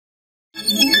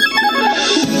আজকের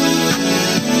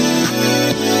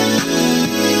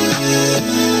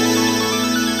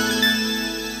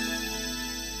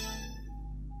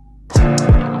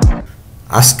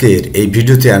এই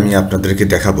ভিডিওতে আমি আপনাদেরকে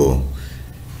দেখাবো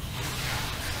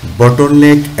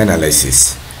বটলনেক অ্যানালাইসিস,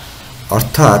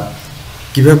 অর্থাৎ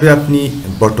কিভাবে আপনি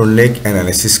বটলনেক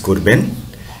অ্যানালাইসিস করবেন।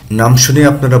 নাম শুনে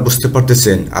আপনারা বুঝতে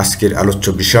পারতেছেন আজকের আলোচ্য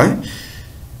বিষয়।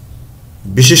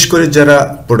 বিশেষ করে যারা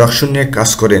প্রোডাকশন নিয়ে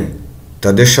কাজ করেন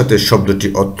তাদের সাথে শব্দটি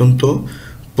অত্যন্ত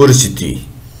পরিচিতি।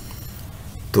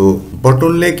 তো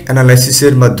বটলনেক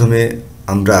অ্যানালাইসিসের মাধ্যমে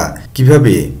আমরা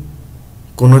কিভাবে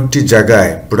কোনো একটি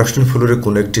জায়গায় প্রোডাকশন ফ্লোরে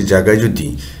কোনো একটি জায়গায় যদি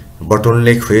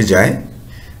বটলনেক হয়ে যায়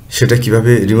সেটা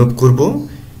কিভাবে রিমুভ করব,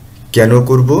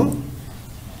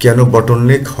 কেন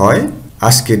বটলনেক হয়,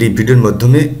 আজকের এই ভিডিওর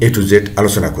মাধ্যমে A to Z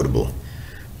আলোচনা করব।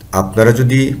 আপনারা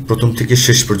যদি প্রথম থেকে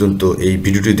শেষ পর্যন্ত এই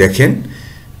ভিডিওটি দেখেন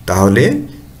তাহলে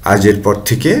আজের পর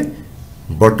থেকে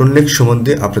বটলনেক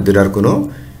সম্বন্ধে আপনাদের আর কোনো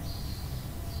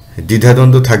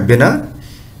দ্বিধাদ্বন্দ্ব থাকবে না।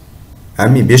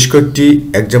 আমি বেশ কয়েকটি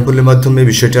এক্সাম্পলের মাধ্যমে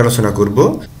বিষয়টি আলোচনা করব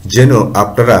যেন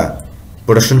আপনারা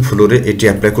প্রোডাকশন ফ্লোরে এটি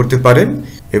অ্যাপ্লাই করতে পারেন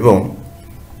এবং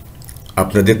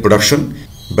আপনাদের প্রোডাকশন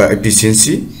বা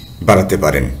এফিসিয়েন্সি বাড়াতে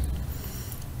পারেন।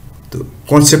 তো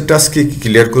কনসেপ্টটা আজকে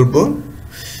ক্লিয়ার করব।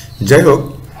 যাই হোক,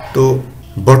 তো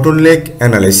বটলনেক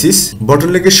অ্যানালাইসিস,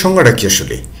 বটলনেকের সংজ্ঞাটা কি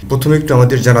আসলে প্রথমে একটু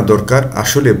আমাদের জানা দরকার।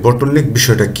 আসলে বটলনেক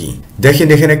বিষয়টা কি দেখেন,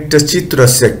 এখানে একটা চিত্র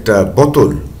আছে, একটা বোতল,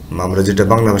 আমরা যেটা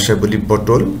বাংলা ভাষায় বলি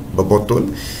বটল বা বোতল,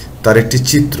 তার একটি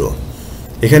চিত্র।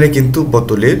 এখানে কিন্তু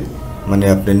বোতলের মানে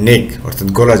আপনার নেক অর্থাৎ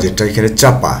গলা যেটা এখানে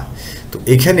চাপা। তো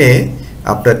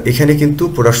এখানে কিন্তু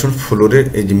প্রোডাকশন ফ্লোরের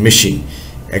এই যে মেশিন,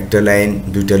 একটা লাইন,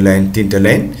 দুইটা লাইন, তিনটা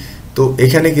লাইন, তো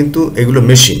এখানে কিন্তু এগুলো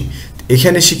মেশিন।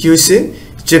 এখানে সে কি হয়েছে,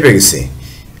 চেপে গেছে,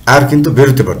 আর কিন্তু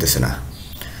বেরোতে পারতেছে না।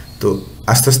 তো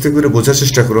আস্তে আস্তে করে বোঝার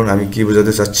চেষ্টা করুন আমি কি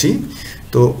বোঝাতে চাচ্ছি।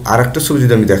 তো আর একটা ছবি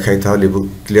যদি আমি দেখাই তাহলে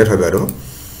ক্লিয়ার হবে আরও।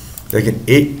 দেখেন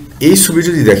এই ছবি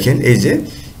যদি দেখেন, এই যে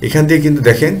এখান থেকে কিন্তু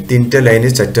দেখেন তিনটা লাইনে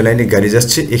চারটা লাইনে গাড়ি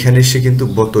যাচ্ছে। এখানে এসে কিন্তু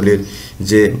বোতলের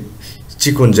যে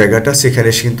চিকন জায়গাটা সেখানে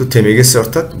এসে কিন্তু থেমে গেছে,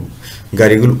 অর্থাৎ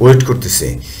গাড়িগুলো ওয়েট করতেছে,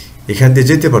 এখান দিয়ে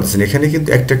যেতে পারতেছে না। এখানে কিন্তু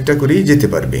একটা একটা করেই যেতে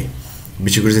পারবে,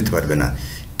 বেশি করে যেতে পারবে না।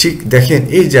 ঠিক দেখেন,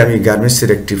 এই যে আমি গার্মেন্টসের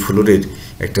একটি ফ্লোরের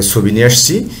একটা ছবি নিয়ে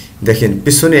আসছি। দেখেন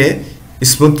পেছনে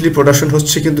স্মুথলি প্রোডাকশন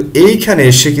হচ্ছে, কিন্তু এইখানে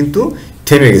এসে কিন্তু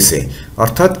থেমে গেছে,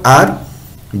 অর্থাৎ আর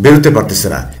বেরোতে পারতেছে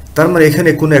না। তার মানে এখানে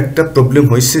কোনো একটা প্রবলেম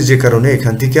হয়েছে, যে কারণে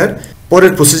এখান থেকে আর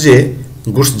পরের প্রসেসে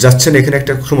গুডস যাচ্ছে না, এখানে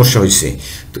একটা সমস্যা হয়েছে।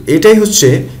 তো এটাই হচ্ছে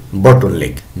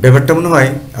বটলনেক। ব্যাপারটা মনে হয়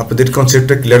আপনাদের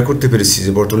কনসেপ্টটা ক্লিয়ার করতে পেরেছি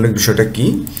যে বটলনেক বিষয়টা কি।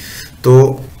 তো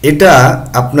এটা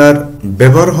আপনার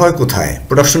ব্যবহার হয় কোথায়?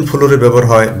 প্রোডাকশন ফ্লোরে ব্যবহার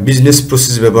হয়, বিজনেস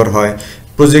প্রসেস ব্যবহার হয়,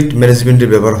 প্রজেক্ট ম্যানেজমেন্টে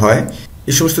ব্যবহার হয়,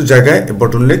 এই সমস্ত জায়গায়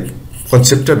বটলনেক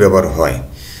কনসেপ্টটা ব্যবহার হয়।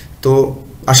 তো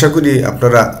আশা করি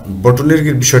আপনারা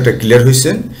বটলনেকের বিষয়টা ক্লিয়ার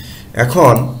হয়েছেন।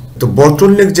 এখন তো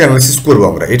বটলনেক যে অ্যানালাইসিস করবো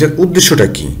আমরা, এটার উদ্দেশ্যটা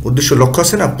কি? উদ্দেশ্য লক্ষ্য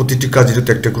আছে না, প্রতিটি কাজের তো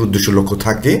একটা করে উদ্দেশ্য লক্ষ্য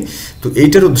থাকে। তো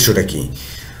এইটার উদ্দেশ্যটা কি?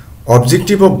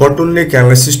 Objective of bottleneck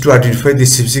analysis to identify the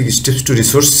specific steps to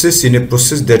resources in a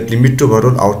process that limit to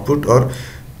overall output or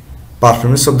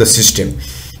performance of the system.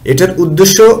 এটার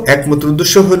উদ্দেশ্য, একমাত্র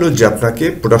উদ্দেশ্য হলো যে আপনাকে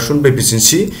প্রোডাকশন বা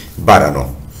এফিসিয়েন্সি বাড়ানো।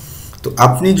 তো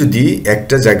আপনি যদি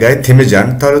একটা জায়গায় থেমে যান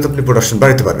তাহলে তো আপনি প্রোডাকশন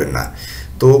বাড়াতে পারবেন না।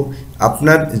 তো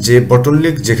আপনার যে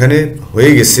বটলনেক যেখানে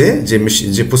হয়ে গেছে,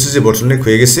 যে প্রসেসে বটলনেক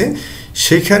হয়ে গেছে,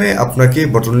 সেইখানে আপনাকে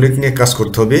বটলনেক নিয়ে কাজ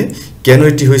করতে হবে। কেন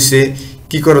এটি হয়েছে,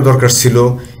 কি করা দরকার ছিল,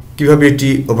 কিভাবে এটি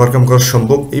ওভারকাম করা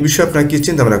সম্ভব, এই বিষয়ে আপনাকে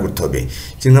চিন্তাভাবনা করতে হবে।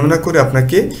 চিন্তাভাবনা করে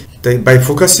আপনাকে by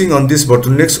focusing on this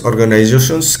বটলনেকস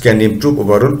organisations can improve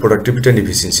overall productivity and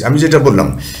efficiency. আমি যেটা বললাম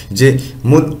যে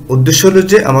মূল উদ্দেশ্য হলো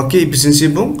যে আমাকে এফিসিয়েন্সি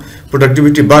এবং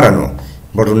প্রোডাক্টিভিটি বাড়ানো।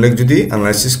 বটলনেক যদি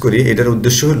অ্যানালাইসিস করি, এটার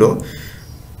উদ্দেশ্য হলো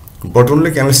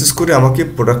বটলনেক অ্যানালাইসিস করে আমাকে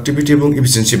প্রোডাক্টিভিটি এবং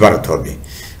এফিসিয়েন্সি বাড়াতে হবে।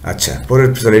 আচ্ছা, পরের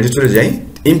স্লাইডে চলে যাই।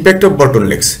 Impact of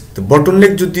বটলনেকস। তো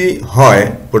বটলনেক যদি হয়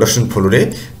প্রোডাকশন ফ্লোরে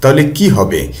তাহলে কি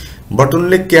হবে?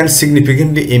 Bottleneck can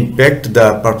significantly impact the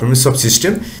performance of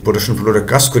system. Production ফ্লোরে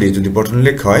কাজ করি যদি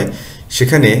বটলনেক হয়,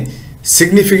 সেখানে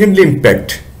সিগনিফিকেন্টলি ইম্প্যাক্ট,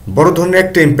 বড় ধরনের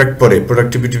একটা ইম্প্যাক্ট পড়ে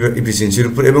প্রোডাক্টিভিটি বা এফিসিয়েন্সির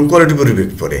উপর এবং কোয়ালিটির উপর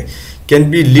ইফেক্ট পড়ে। Can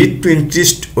be lead to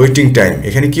increased waiting time.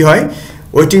 এখানে কি হয়,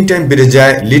 ওয়েটিং টাইম বেড়ে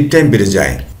যায়, লিড টাইম বেড়ে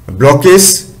যায়, ব্লকেজ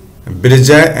বেড়ে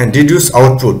যায়, অ্যান্ড রিডিউস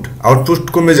আউটপুট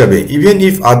কমে যাবে। Even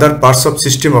if other parts of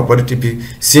system operate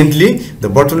efficiently, the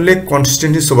bottleneck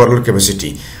constant is overall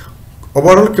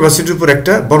ক্যাপাসিটির উপর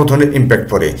একটা বড় ধরনের ইম্প্যাক্ট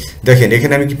পড়ে। দেখেন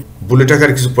এখানে আমি বুলেট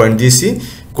আকারে কিছু পয়েন্ট দিয়েছি।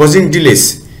 কজিং ডিলেস,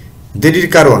 দেরির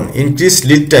কারণ, ইনক্রিজ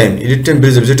লিড টাইম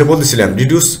বেড়ে যাবে, যেটা বলতেছিলাম,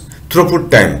 রিডিউস থ্রুপুট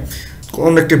টাইম,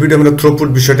 কোন একটা ভিডিও আমরা থ্রুপুট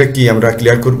বিষয়টা কি আমরা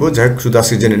ক্লিয়ার করব। যাই হোক, শুধু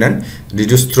আজকে জেনে নেন,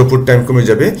 রিডিউস থ্রুপুট টাইম কমে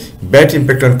যাবে। ব্যাড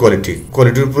ইম্প্যাক্ট অন কোয়ালিটি,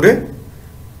 কোয়ালিটির উপরে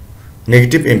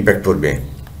নেগেটিভ ইম্প্যাক্ট পড়বে।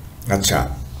 আচ্ছা,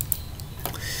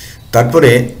 তারপরে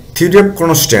থিওরি অফ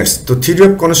কনস্ট্যান্টস। তো থিওরি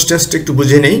অফ কনস্ট্যান্টসটা একটু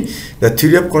বুঝে নেই। The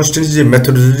theory of constants is a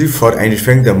methodology for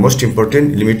identifying the most important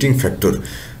limiting factor.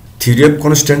 Theory of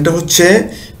কনস্ট্যান্টটা হচ্ছে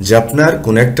যে আপনার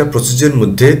কোনো একটা প্রসেসের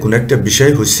মধ্যে কোনো একটা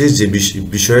বিষয় হচ্ছে যে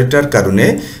বিষয়টার কারণে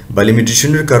বা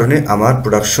লিমিটেশনের কারণে আমার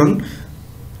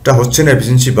প্রোডাকশনটা হচ্ছে না,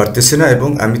 এফিসিয়েন্সি বাড়তেছে না এবং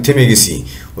আমি থেমে গেছি।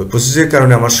 ওই প্রসেসের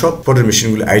কারণে আমার সব পরের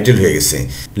মেশিনগুলো আইডেল হয়ে গেছে।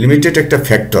 লিমিটেড একটা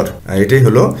ফ্যাক্টর, এটাই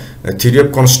হলো থিওরি অফ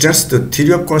কনস্ট্যান্টস। তো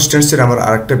থিওরি অফ কনস্ট্যান্টসের আমার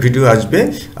আরেকটা ভিডিও আসবে,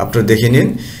 আপনারা দেখে নিন।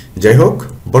 যাই হোক,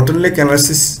 বটলনেক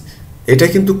অ্যানালাইসিস এটা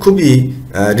কিন্তু খুবই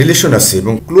রিলেশন আছে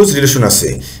এবং ক্লোজ রিলেশন আছে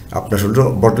আপনার হলো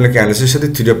বটলনেক অ্যানালাইসিসের সাথে,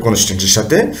 থিওরি অফ কনস্ট্যান্টের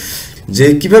সাথে, যে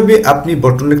কিভাবে আপনি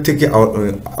বটলনেক থেকে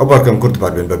ওভারকাম করতে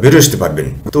পারবেন বা বেরো আসতে পারবেন।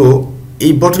 তো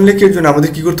এই বটলনেকের জন্য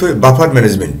আমাদের কি করতে হবে? Buffer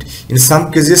management. In some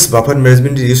cases buffer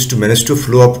management is used to manage to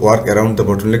flow of work around the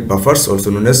bottleneck বাফার্স, also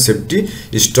known as safety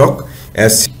stock,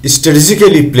 as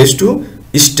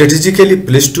strategically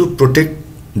placed to protect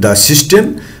the system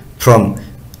from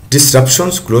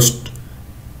disruptions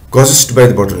caused by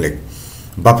the bottleneck.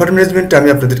 Buffer management আমি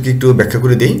আপনাদেরকে একটু ব্যাখ্যা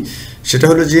করে দিই। সেটা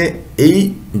হলো যে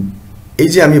এই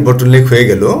যে আমি বটলনেক হয়ে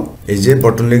গেল, এই যে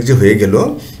বটলনেক যে হয়ে গেল,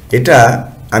 এটা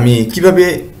আমি কিভাবে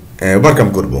ওভারকাম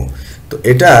করব। তো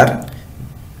এটার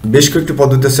বেশ কয়েকটি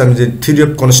পদ্ধতি আছে। আমি যে থিওরি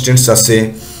অফ কনস্ট্যান্টস আছে,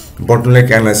 বটলনেক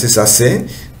অ্যানালাইসিস আছে।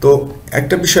 তো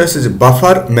একটা বিষয় আছে যে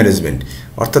বাফার ম্যানেজমেন্ট।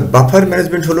 অর্থাৎ বাফার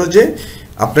ম্যানেজমেন্ট হলো যে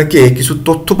আপনাকে কিছু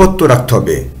তথ্যপত্র রাখতে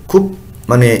হবে, খুব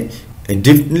মানে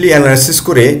ডিপলি অ্যানালাইসিস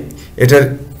করে এটার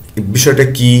বিষয়টা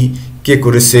কি, কে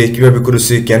করেছে, কিভাবে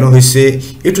করেছে, কেন হয়েছে,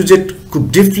 এ টু জেড খুব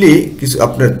ডিপলি কিছু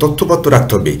আপনার তথ্যপত্র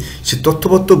রাখতে হবে। সেই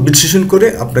তথ্যপত্র বিশ্লেষণ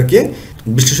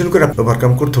করে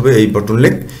ওভারকাম করতে হবে এই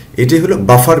বটলনেক। এটাই হলো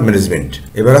বাফার ম্যানেজমেন্ট।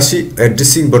 এবার আসি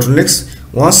addressing বটলনেকস।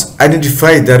 Once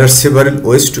identify there R several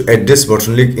ways to address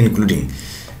bottleneck including.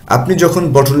 আপনি যখন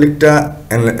বটলনেকটা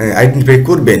আইডেন্টিফাই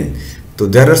করবেন, তো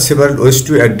দেয়ার আর সেভারাল ওয়েজ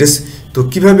টু অ্যাড্রেস। তো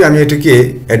কীভাবে আমি এটাকে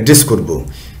অ্যাড্রেস করব,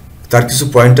 তার কিছু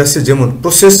পয়েন্ট আছে, যেমন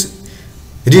প্রসেস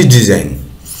রিডিজাইন।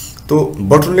 তো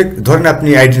বটলনেক ধরেন আপনি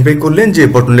আইডেন্টিফাই করলেন যে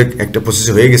বটলনেক একটা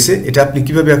প্রসেসে হয়ে গেছে, এটা আপনি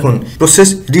কিভাবে এখন প্রসেস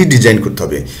রিডিজাইন করতে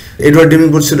হবে। এডওয়ার্ড ডেমিং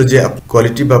বলছিল যে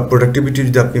কোয়ালিটি বা প্রোডাক্টিভিটি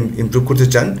যদি আপনি ইমপ্রুভ করতে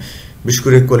চান, বিশেষ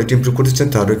করে কোয়ালিটি ইমপ্রুভ করতে চান,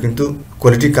 তাহলে কিন্তু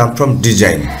কোয়ালিটি কাম ফ্রম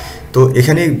ডিজাইন। তো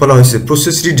এখানে বলা হয়েছে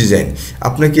প্রসেস রিডিজাইন।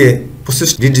 আপনাকে প্রসেস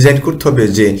রিডিজাইন করতে হবে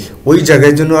যে ওই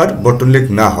জায়গায় যেন আর বটলনেক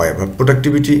না হয়, বা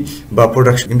প্রোডাক্টিভিটি বা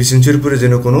প্রোডাকশন এফিসিয়েন্সির উপরে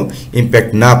যেন কোনো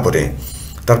ইম্প্যাক্ট না পড়ে।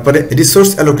 তারপরে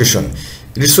রিসোর্স অ্যালোকেশন।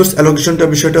 রিসোর্স অ্যালোকেশনটা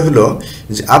বিষয়টা হলো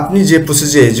যে আপনি যে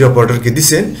প্রসেসে যে অপারেটরকে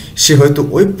দিচ্ছেন, সে হয়তো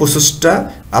ওই প্রসেসটা,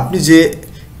 আপনি যে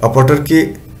অপারেটরকে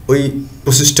ওই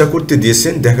প্রসেসটা করতে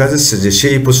দিয়েছেন, দেখা যাচ্ছে যে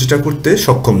সেই প্রসেসটা করতে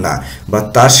সক্ষম না বা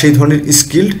তার সেই ধরনের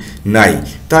স্কিল্ড নাই,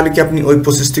 তাহলে কি আপনি ওই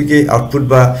প্রসেস থেকে আউটপুট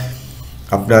বা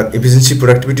আপনার এফিসিয়েন্সি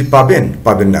প্রোডাক্টিভিটি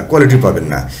পাবেন না, কোয়ালিটি পাবেন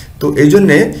না। তো এই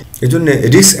জন্যে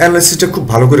রিস্ক অ্যানালাইসিসটা খুব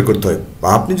ভালো করে করতে হয়। বা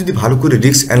আপনি যদি ভালো করে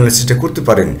রিস্ক অ্যানালাইসিসটা করতে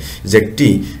পারেন যে একটি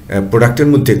প্রোডাক্টের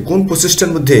মধ্যে কোন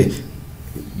প্রসেসটার মধ্যে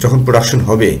যখন প্রোডাকশন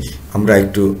হবে আমরা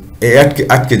একটু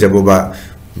আটকে যাব বা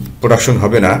প্রোডাকশন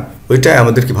হবে না, ওইটাই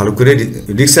আমাদেরকে ভালো করে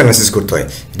রিস্ক অ্যানালাইসিস করতে হয়।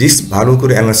 রিস্ক ভালো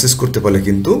করে অ্যানালাইসিস করতে পারলে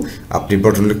কিন্তু আপনি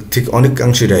বটলনেক থেকে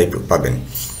অনেকাংশে রেহাই পাবেন।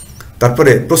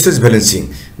 তারপরে প্রসেস ব্যালেন্সিং।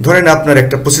 ধরেন আপনার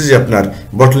একটা প্রসেসে আপনার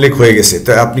বটলনেক হয়ে গেছে, তো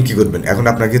আপনি কি করবেন? এখন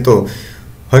আপনাকে তো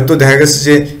হয়তো দেখা গেছে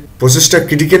যে প্রসেসটা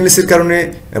ক্রিটিক্যালনেসের কারণে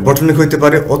বটলনেক হইতে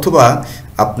পারে, অথবা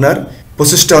আপনার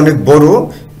প্রসেসটা অনেক বড়,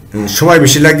 সময়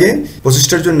বেশি লাগে,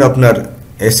 প্রসেসটার জন্য আপনার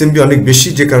এসএমবি অনেক বেশি,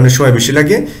 যে কারণে সময় বেশি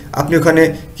লাগে। আপনি ওখানে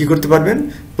কি করতে পারবেন?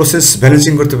 প্রসেস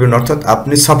ব্যালেন্সিং করতে পারবেন। অর্থাৎ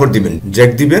আপনি সাপোর্ট দিবেন,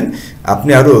 জ্যাক দিবেন,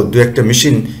 আপনি আরও দু একটা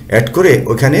মেশিন অ্যাড করে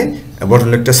ওখানে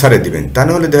বটলনেকটা সারে দিবেন। তা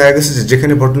নাহলে দেখা গেছে যে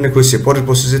যেখানে বটলনেক হয়েছে পরের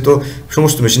প্রসেসে তো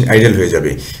সমস্ত মেশিন আইডেল হয়ে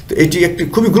যাবে। তো এটি একটি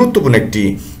খুবই গুরুত্বপূর্ণ একটি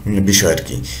বিষয় আর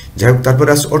কি। যাই হোক, তারপরে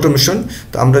আছে অটোমেশন।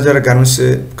 তো আমরা যারা গার্মেন্টসে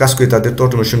কাজ করি তাদের তো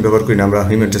অটোমেশন ব্যবহার করি না, আমরা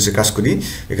হিউম্যান টাচে কাজ করি,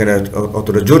 এখানে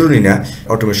অতটা জরুরি না।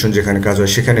 অটোমেশন যেখানে কাজ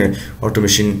হয় সেখানে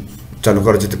অটোমেশন চালু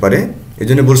করা যেতে পারে। এই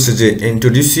জন্য বলছে যে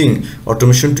introducing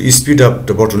automation two speed up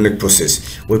the bottleneck process.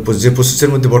 ওই যে প্রসেসের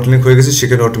মধ্যে বটলনেক হয়ে গেছে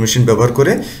সেখানে অটোমেশন ব্যবহার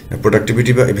করে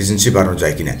প্রোডাক্টিভিটি বা এফিসিয়েন্সি বাড়ানো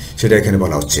যায় কিনা সেটা এখানে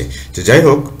বলা হচ্ছে। তো যাই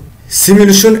হোক,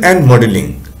 simulation and modelling.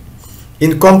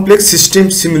 In complex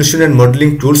systems, simulation and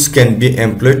modeling tools can be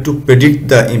employed to predict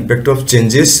the impact of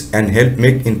changes and help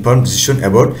make informed decision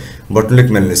about bottleneck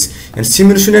management. And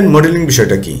simulation and modeling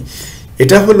বিষয়টা কি?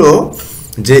 এটা হলো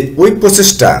যে ওই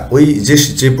প্রসেসটা, ওই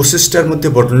যে প্রসেসটার মধ্যে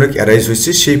বটলনেক অ্যারাইজ হয়েছে,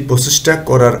 সেই প্রসেসটা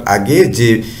করার আগে যে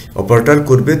অপারেটর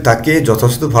করবে তাকে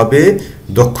যথাযথভাবে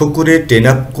দক্ষ করে, ট্রেন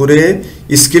আপ করে,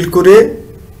 স্কিল করে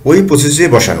ওই প্রসেসে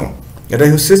বসানো। এটাই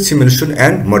হচ্ছে সিমুলেশন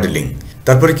অ্যান্ড মডেলিং।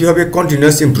 তারপরে কি হবে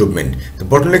continuous improvement.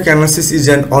 Bottleneck analysis is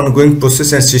an ongoing process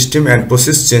and system and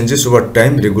process changes over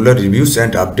time. Regular reviews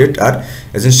and update R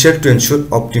essential to ensure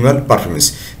optimal performance.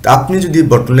 তা আপনি যদি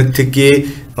বটলনেক থেকে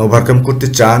ওভারকাম করতে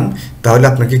চান তাহলে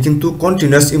আপনাকে কিন্তু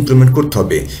কন্টিনিউয়াস ইমপ্রুভমেন্ট করতে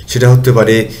হবে। সেটা হতে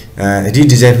পারে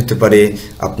রিডিজাইন, হতে পারে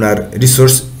আপনার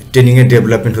রিসোর্স ট্রেনিং এন্ড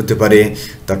ডেভেলপমেন্ট হতে পারে,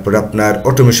 তারপরে আপনার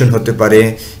অটোমেশন হতে পারে,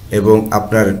 এবং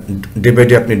আপনার ডে বাই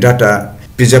ডে আপনি ডাটা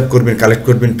প্রিজার্ভ করবেন, কালেক্ট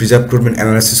করবেন, প্রিজার্ভ করবেন,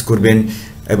 অ্যানালাইসিস করবেন,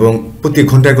 এবং প্রতি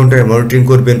ঘন্টায় ঘন্টায় মনিটরিং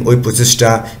করবেন, ওই প্রসেসটা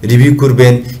রিভিউ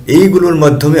করবেন। এইগুলোর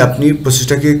মাধ্যমে আপনি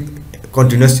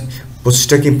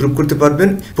প্রসেসটাকে ইমপ্রুভ করতে পারবেন।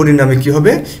 পরিণামে কি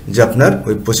হবে যে আপনার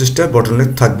ওই প্রসেসটা বটলনেক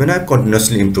থাকবে না,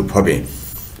 কন্টিনিউয়াসলি ইমপ্রুভ হবে।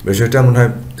 বিষয়টা মনে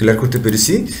হয় ক্লিয়ার করতে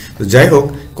পেরেছি। তো যাই হোক,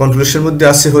 কনক্লুশনের মধ্যে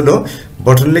আসে হলো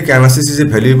bottleneck analysis is a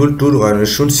valuable tool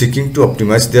organisation seeking two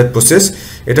optimise there process.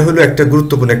 এটা হলো একটা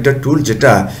গুরুত্বপূর্ণ একটা টুল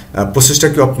যেটা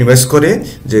প্রসেসটাকে অপটিমাইজ করে,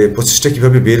 যে প্রসেসটা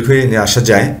কীভাবে বের হয়ে নিয়ে আসা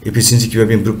যায়, এফিসিয়েন্সি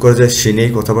কীভাবে ইমপ্রুভ করা যায় সে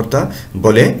নিয়েই কথাবার্তা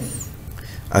বলে।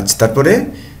 আচ্ছা, তারপরে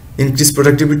increase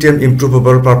productivity and improve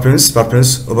overall performance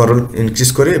overall increase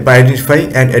করে। By identify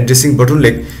and addressing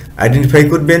bottleneck, identify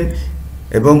করবেন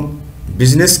এবং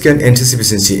বিজনেস ক্যান এনহ্যান্স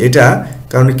এফিসিয়েন্সি। এটা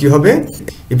কারণে কি হবে,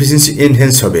 এফিসিয়েন্সি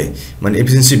এনহ্যান্স হবে, মানে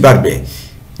এফিসিয়েন্সি বাড়বে।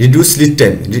 রিডিউস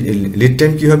লিড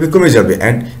টাইম কি হবে, কমে যাবে।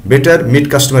 And better meet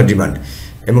customer demand,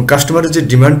 এবং কাস্টমারের যে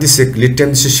ডিমান্ড দিচ্ছে, লিড টাইম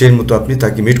দিচ্ছে, সেই মতো আপনি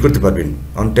তাকে মিট করতে পারবেন,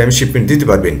 অন টাইম শিপমেন্ট দিতে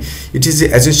পারবেন। It is a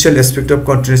essential aspect of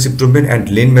continuous improvement and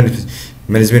Lin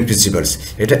management principles.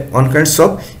 এটা on kinds of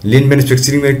Lin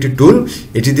manufacturing এর একটি টুল।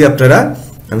 এটি দিয়ে আপনারা,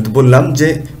 আমি তো বললাম যে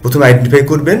প্রথমে আইডেন্টিফাই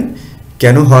করবেন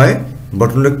কেন হয়,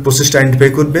 বটলনেক প্রসেসটা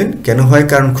আইডেন্টিফাই করবেন, কেন হয়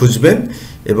কারণ খুঁজবেন,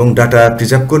 এবং ডাটা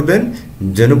প্রিজার্ভ করবেন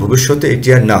যেন ভবিষ্যতে এটি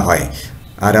আর না হয়।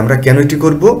 আর আমরা কেন এটি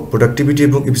করব, প্রোডাক্টিভিটি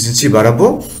এবং এফিসিয়েন্সি বাড়াবো,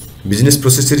 বিজনেস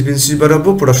প্রসেসের এফিসিয়েন্সি বাড়াবো,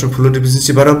 প্রোডাকশন ফ্লোর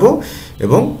এফিসিয়েন্সি বাড়াবো।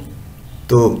 এবং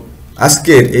তো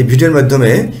আজকের এই ভিডিওর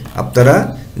মাধ্যমে আপনারা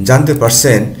জানতে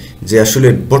পারছেন যে আসলে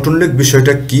বটলনেক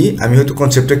বিষয়টা কি। আমি হয়তো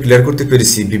কনসেপ্টটা ক্লিয়ার করতে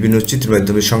পেরেছি বিভিন্ন চিত্রের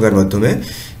মাধ্যমে, সংজ্ঞার মাধ্যমে।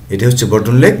 এটা হচ্ছে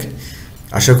বটলনেক।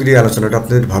 আশা করি আলোচনাটা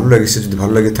আপনাদের ভালো লেগেছে। যদি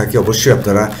ভালো লাগে থাকে অবশ্যই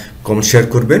আপনারা কমেন্ট শেয়ার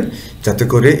করবেন, যাতে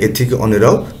করে এ থেকে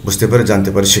অন্যরাও বুঝতে পারে, জানতে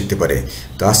পারে, শিখতে পারে।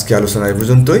 তো আজকে আলোচনা এ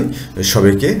পর্যন্তই।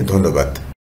 সবাইকে ধন্যবাদ।